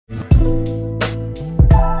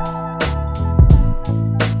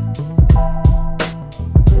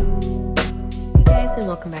And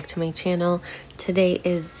welcome back to my channel. Today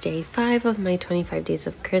is day 5 of my 25 days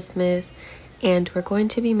of Christmas, and we're going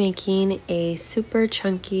to be making a super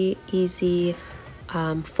chunky, easy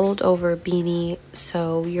fold over beanie.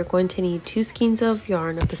 So you're going to need 2 skeins of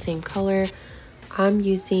yarn of the same color. I'm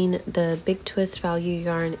using the Big Twist Value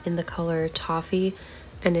yarn in the color Toffee,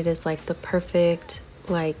 and it is like the perfect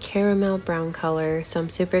like caramel brown color, so I'm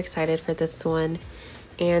super excited for this one.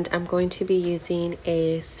 And I'm going to be using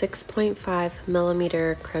a 6.5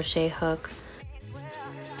 millimeter crochet hook.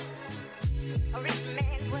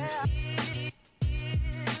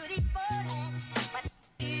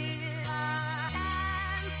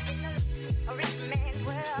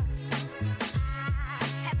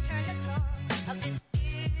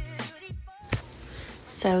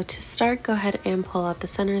 So to start, go ahead and pull out the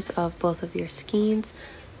centers of both of your skeins.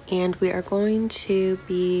 And we are going to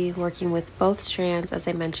be working with both strands, as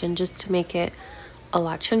I mentioned, just to make it a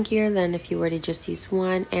lot chunkier than if you were to just use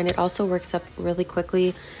one. And it also works up really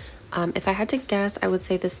quickly. If I had to guess, I would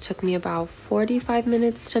say this took me about 45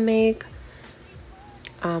 minutes to make,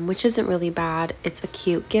 which isn't really bad. It's a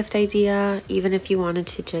cute gift idea, even if you wanted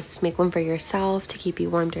to just make one for yourself to keep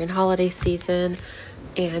you warm during holiday season.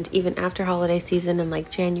 And even after holiday season in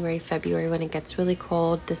like January, February, when it gets really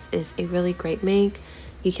cold, this is a really great make.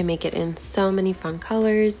 You can make it in so many fun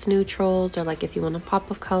colors, neutrals, or like if you want a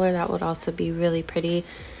pop of color, that would also be really pretty.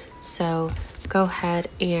 So go ahead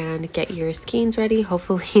and get your skeins ready.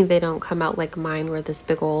 Hopefully they don't come out like mine where this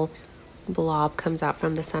big old blob comes out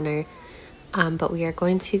from the center. But we are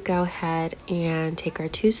going to go ahead and take our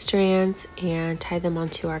 2 strands and tie them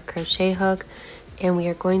onto our crochet hook. And we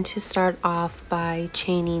are going to start off by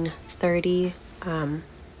chaining 30,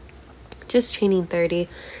 just chaining 30.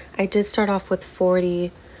 I did start off with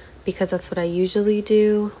 40 because that's what I usually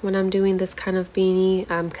do when I'm doing this kind of beanie,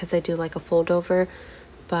 because I do like a fold over,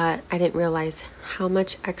 but I didn't realize how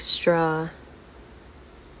much extra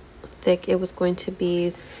thick it was going to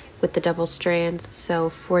be with the double strands.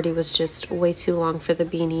 So 40 was just way too long for the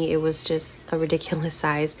beanie. It was just a ridiculous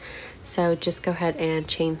size. So just go ahead and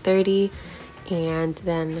chain 30, and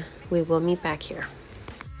then we will meet back here.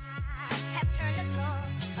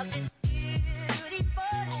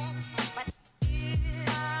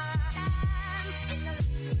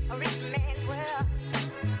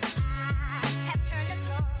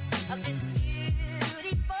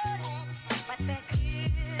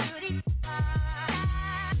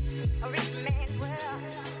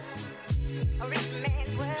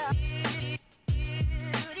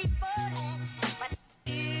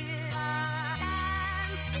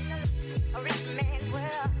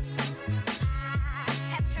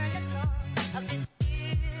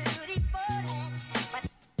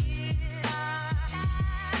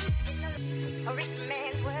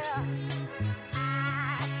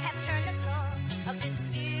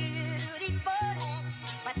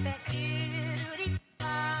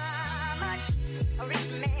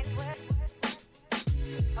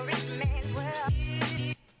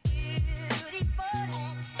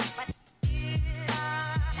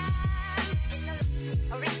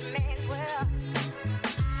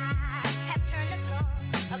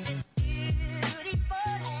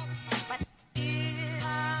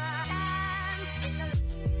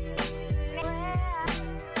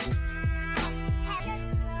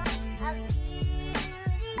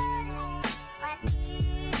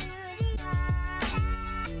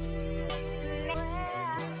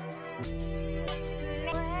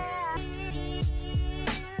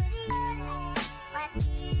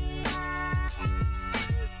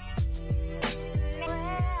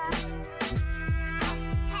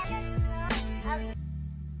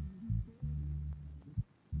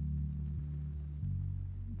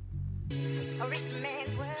 A rich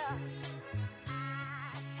man's world.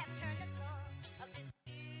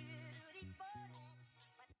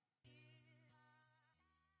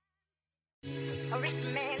 A rich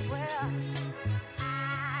man's world.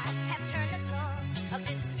 I have turned the song of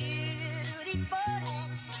this beautiful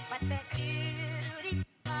land, but that beauty.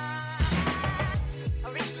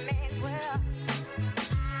 A rich man's world.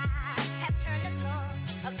 I have turned the song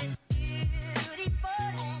of this beautiful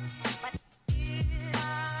land, but.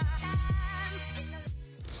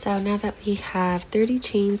 So now that we have 30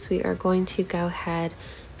 chains, we are going to go ahead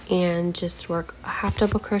and just work half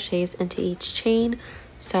double crochets into each chain.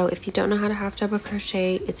 So if you don't know how to half double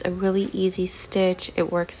crochet, it's a really easy stitch.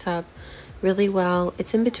 It works up really well.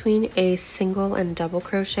 It's in between a single and double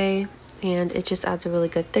crochet, and it just adds a really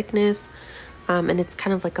good thickness. And it's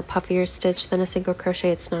kind of like a puffier stitch than a single crochet.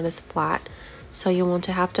 It's not as flat. So you'll want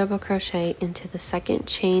to half double crochet into the second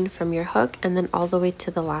chain from your hook and then all the way to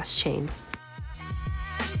the last chain.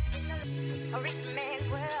 A rich man's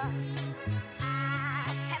world. I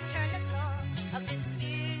have turned the soul of this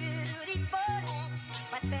beautiful land,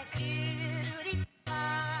 but the beauty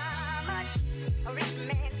mama. A rich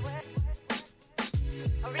man's world.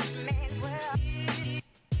 A rich man's world.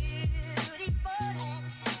 Beautiful land,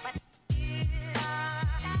 but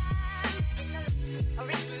a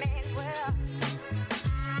rich man's world.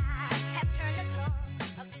 I have turned the soul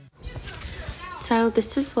of this. So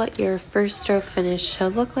this is what your first row finish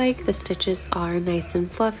should look like. The stitches are nice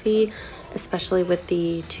and fluffy, especially with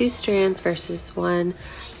the 2 strands versus 1.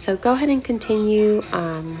 So go ahead and continue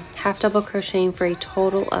half double crocheting for a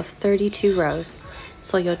total of 32 rows.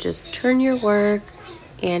 So you'll just turn your work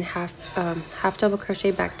and half double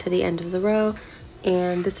crochet back to the end of the row,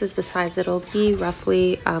 and this is the size it'll be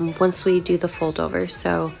roughly once we do the fold over.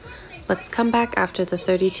 So let's come back after the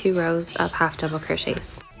 32 rows of half double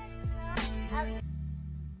crochets.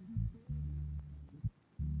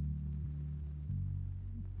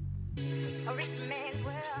 A rich man's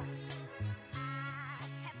world. I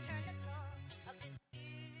have turned the soul of this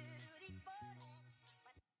beautiful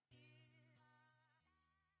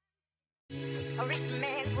land. A rich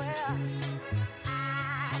man's world. I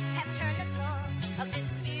have turned the soul of this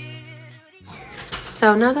beautiful.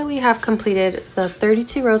 So now that we have completed the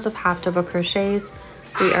 32 rows of half double crochets,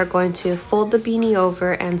 we are going to fold the beanie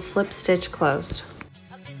over and slip stitch closed.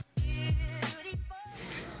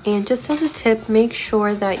 And just as a tip, make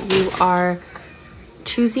sure that you are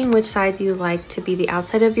choosing which side you like to be the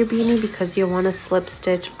outside of your beanie, because you'll want to slip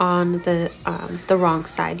stitch on the wrong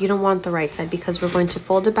side. You don't want the right side, because we're going to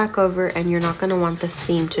fold it back over and you're not going to want the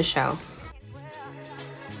seam to show.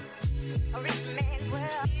 A rich man's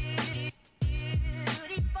world.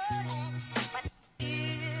 Beautiful land, but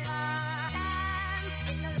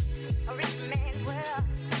a rich man's world.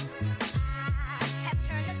 I have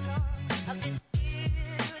turned the soul of this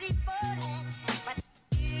beautiful land, but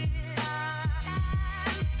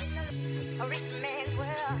a rich man's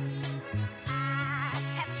world. I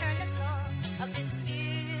have turned the soul of this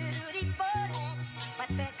beautiful land, but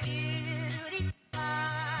the beauty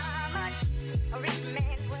mama. A rich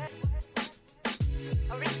man's world.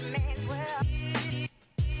 A rich man's world.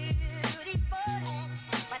 Beautiful land,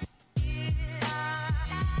 but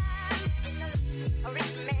a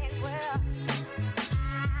rich man's world.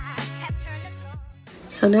 I have turned the soul.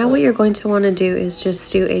 So now what you're going to want to do is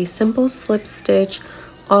just do a simple slip stitch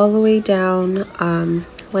all the way down,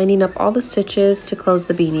 lining up all the stitches to close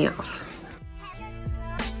the beanie off.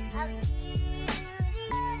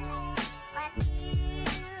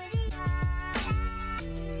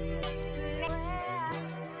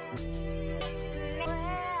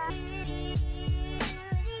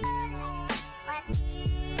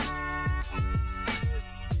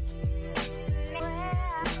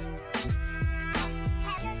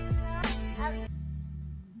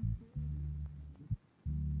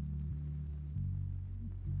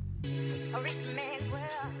 A rich man's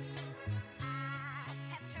world. I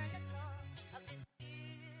have turned the soul of this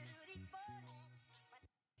beautiful land.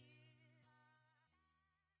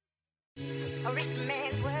 A rich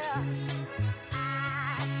man's world. I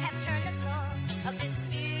have turned the soul of this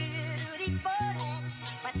beautiful land,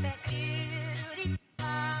 but the beauty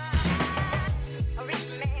a rich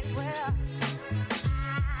man's world.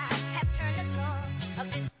 I have turned the soul of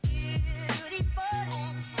this beautiful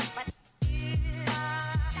land, but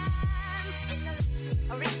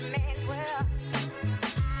a rich man's world.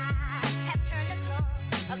 I have turned the soul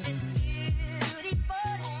of this beautiful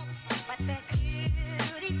land, but the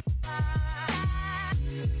beauty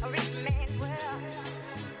a rich man's world.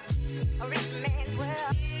 A rich man's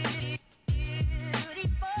world.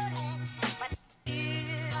 Beautiful land,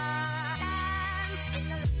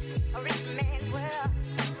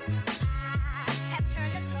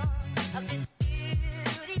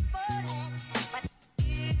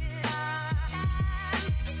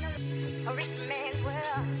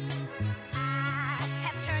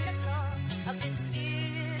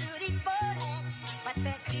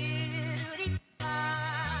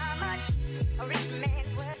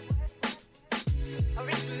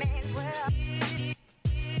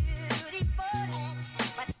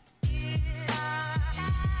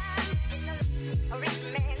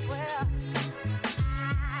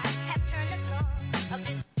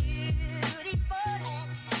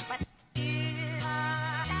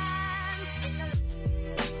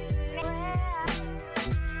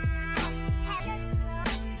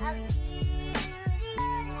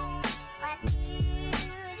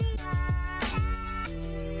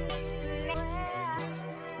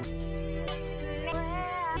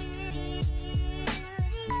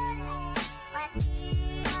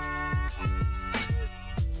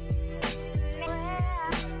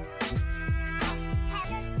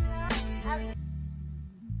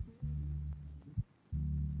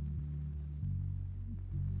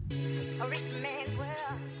 A rich man's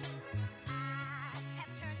world. I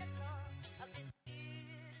have turned the soul of this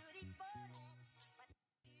beautiful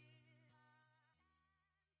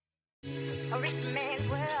land. A rich man's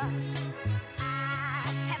world. I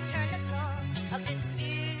have turned the soul of this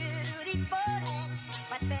beautiful land.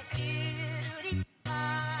 But the cutie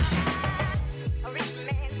pie. A rich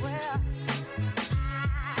man's world.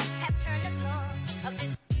 I have turned the soul of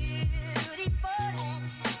this beautiful land.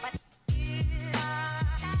 But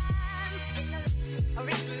a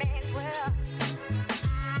rich man's world.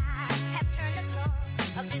 I have turned the soul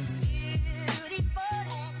of this beautiful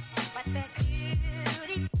land. But the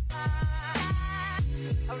cutie pie.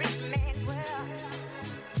 A rich man's world.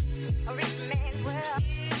 A rich man's world.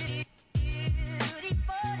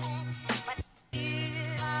 Beautiful land. But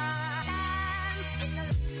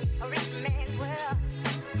a rich man's world.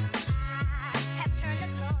 I have turned the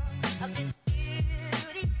soul of this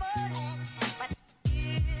beautiful land. But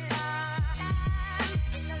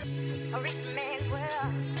a rich man's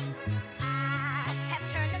world. I have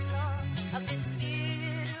turned the soul of this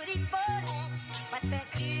beautiful land. But the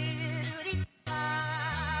cutie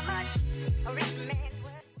mama, a rich man's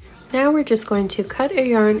world. Now we're just going to cut a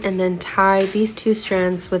yarn and then tie these 2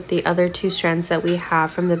 strands with the other 2 strands that we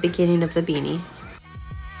have from the beginning of the beanie.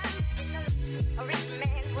 A rich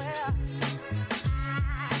man's world.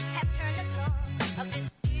 I have turned the soul of this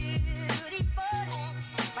beautiful land.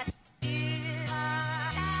 But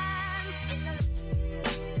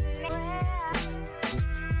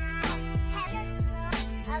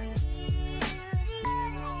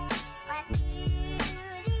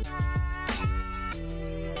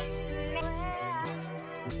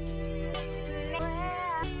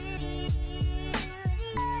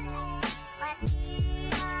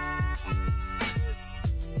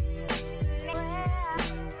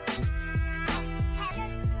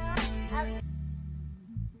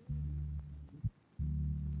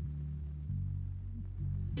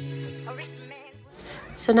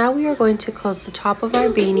So now we are going to close the top of our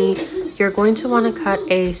beanie. You're going to want to cut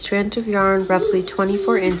a strand of yarn roughly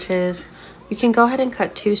 24 inches. You can go ahead and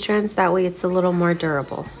cut 2 strands, that way it's a little more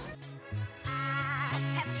durable.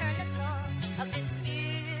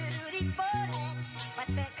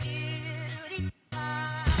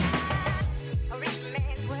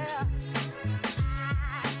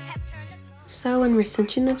 So when we're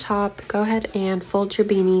cinching the top, go ahead and fold your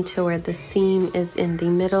beanie to where the seam is in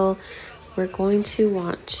the middle. We're going to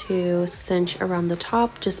want to cinch around the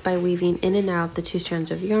top just by weaving in and out the 2 strands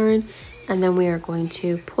of yarn, and then we are going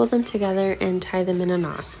to pull them together and tie them in a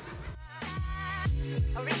knot.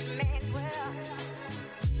 A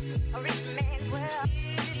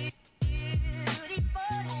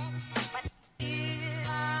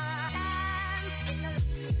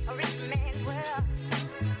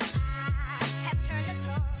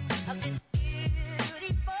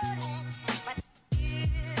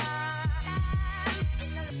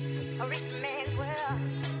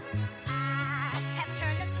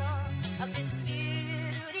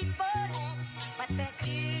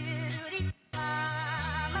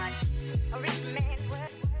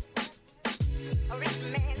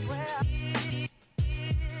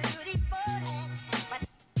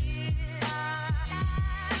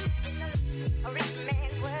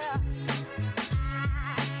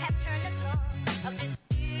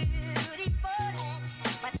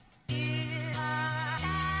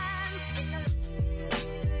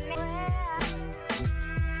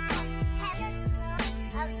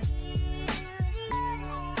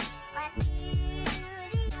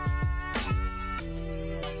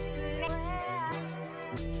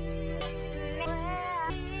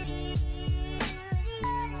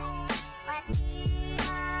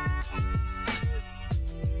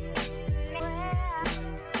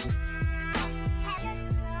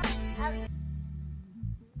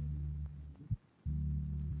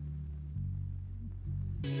rich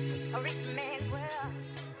man's world.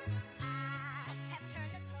 I have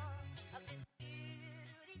turned the soul of this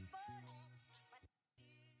beautiful land.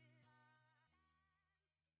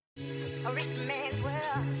 A rich man's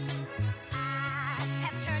world. I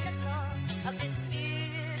have turned the soul of this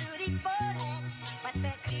beautiful land. But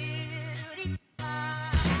the cutie pie.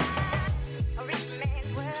 A rich man's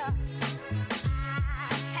world.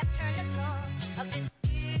 I have turned the soul of this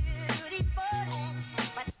beautiful land.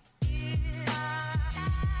 But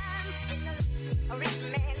a rich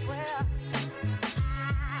man's world.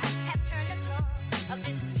 I have turned the soul of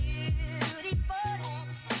this beautiful land.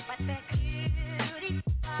 But the cutie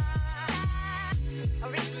pie. A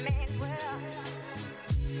rich man's world.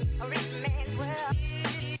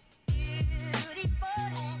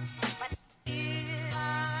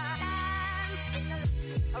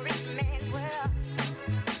 a rich man's world. I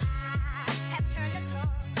have turned the soul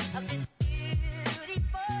of this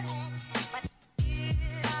beautiful land, but you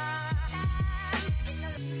are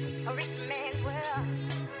a rich man's world.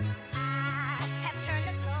 I have turned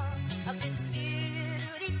the soul of this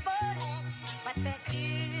beautiful land, but the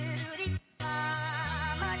cutie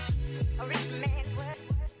farmer, a rich man's world,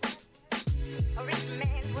 a rich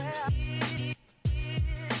man's world.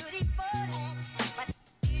 Beautiful land, but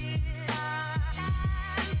you are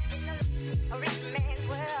a rich man's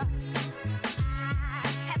world. I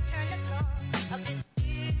have turned the soul of this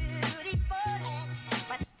beautiful land,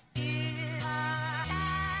 but you are a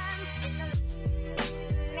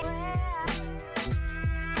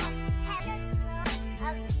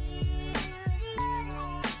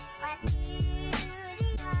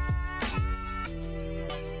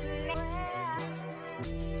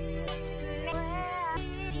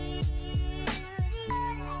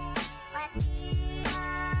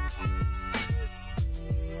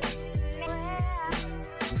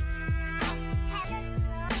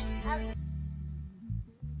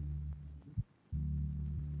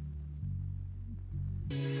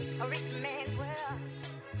rich man's world. I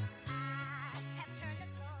have turned the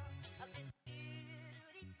soul of this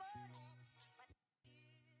beautiful land.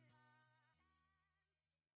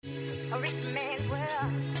 A rich man's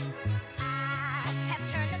world. I have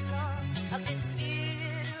turned the soul of this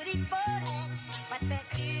beautiful land, but the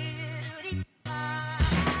cutie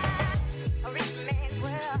farmer. A rich man's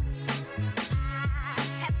world. I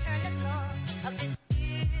have turned the soul of this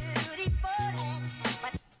beautiful land,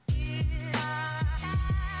 but you are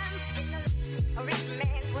a rich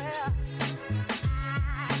man's world. I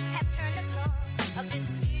have turned the soul of this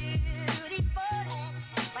beautiful land,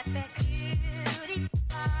 but the cutie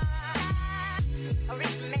farmer. A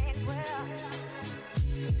rich man's world.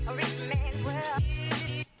 A rich man's world.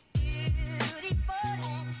 Beautiful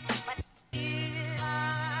land, but you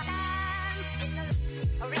are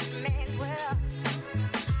a rich man's world.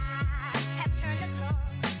 I have turned the soul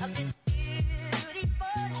of this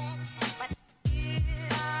beautiful land, but you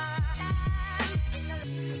are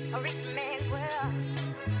a rich man's world.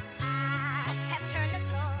 I have turned the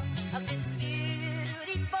soul of this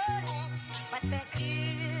beautiful land, but the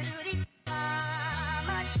cutie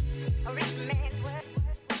farmer. A rich man's world.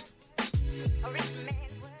 A rich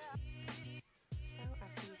man's world. So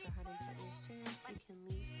after you go ahead and cut your strands, you can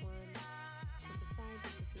leave one to the side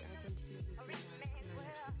because we are going to be using that in our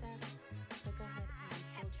next step. So go ahead and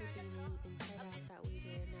fold your beanie and put out that way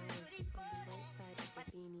there. Now we're on the right side of the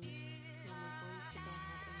beanie, and we're going to go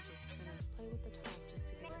ahead and just kind of play with the top just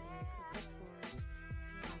to give it like a good form,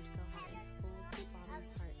 and go ahead and fold the bottom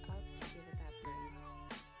part up to give it that brim.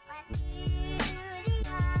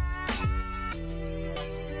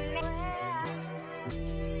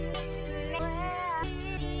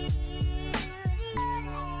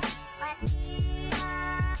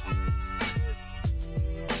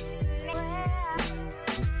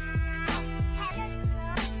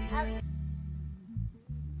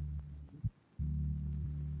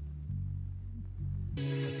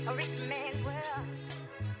 A rich man's world.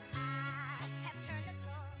 I have turned the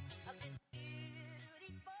soul of this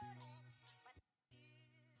beautiful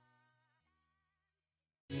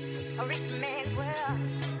land. A rich man's world.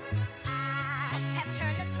 I have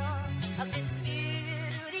turned the soul of this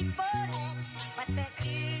beautiful land, but the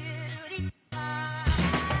cutie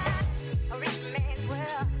farmer. A rich man's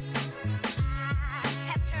world. I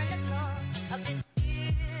have turned the soul of this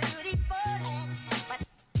beautiful land, but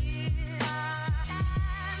you are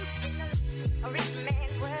a rich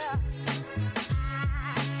man's world. I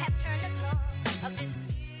have turned the soul of this.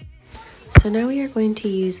 So now we are going to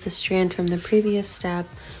use the strand from the previous step,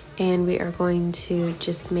 and we are going to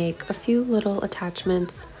just make a few little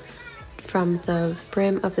attachments from the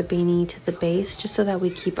brim of the beanie to the base, just so that we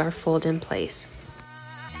keep our fold in place.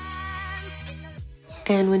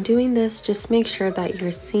 And when doing this, just make sure that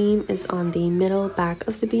your seam is on the middle back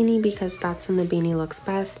of the beanie, because that's when the beanie looks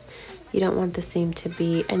best. You don't want the seam to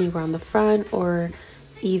be anywhere on the front or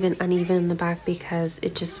even uneven in the back, because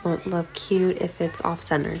it just won't look cute if it's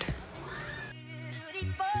off-centered.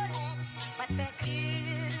 Beautiful land, but the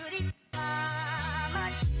cutie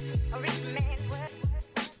farmer. A rich man's world.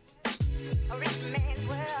 A rich man's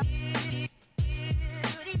world.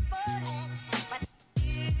 Beautiful land, but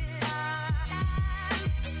you are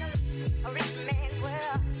a rich man's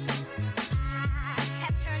world. I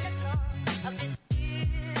have turned the soul of this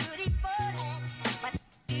beautiful land, but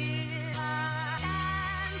you are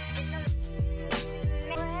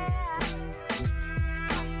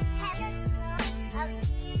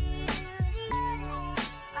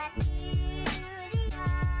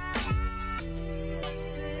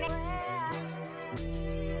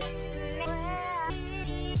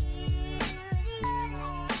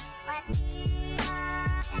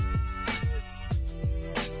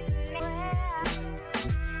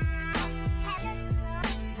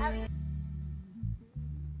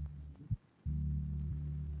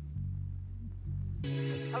A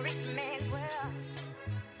rich man's world.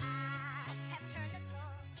 I have turned the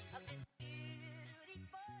soul of this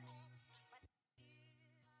beautiful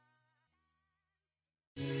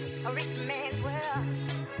land. A rich man's world.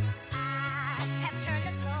 I have turned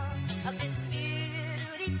the soul of this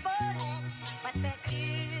beautiful land. But the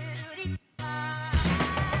beauty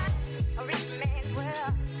a rich man's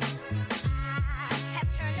world. I have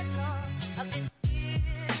turned the soul of this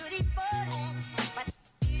beautiful land. But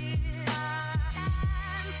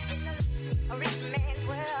a rich man's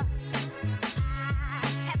world. I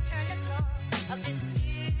have turned the soul of this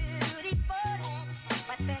beautiful land.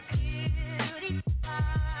 But the beauty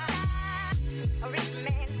a rich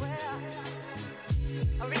man's world.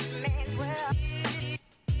 A rich man's world.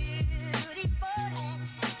 Beautiful land.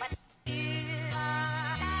 But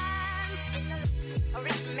a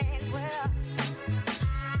rich man's world.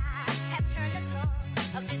 I have turned the soul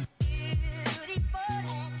of this beautiful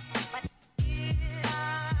land. But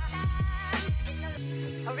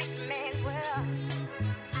a rich man's world.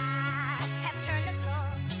 I have turned the soul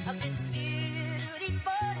of this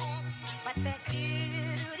beautiful land. But the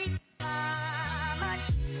beauty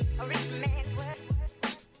a rich man's world.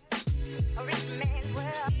 A rich man's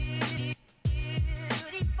world.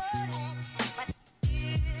 Beautiful land. But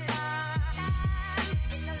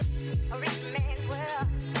a rich man's world.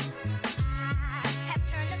 I have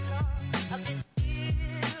turned the soul of this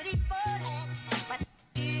beautiful land. But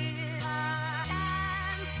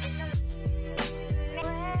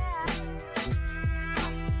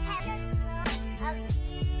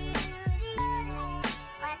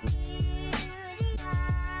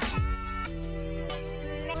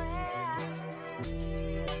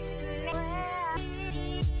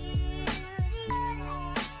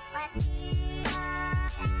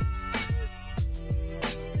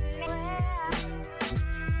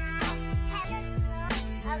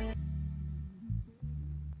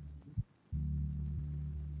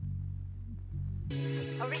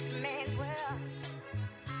a rich man's world.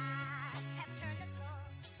 I have turned the soul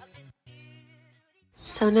of this beauty.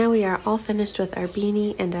 So now we are all finished with our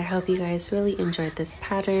beanie, and I hope you guys really enjoyed this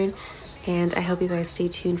pattern, and I hope you guys stay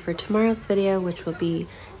tuned for tomorrow's video, which will be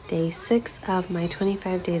day 6 of my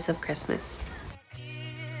 25 days of Christmas.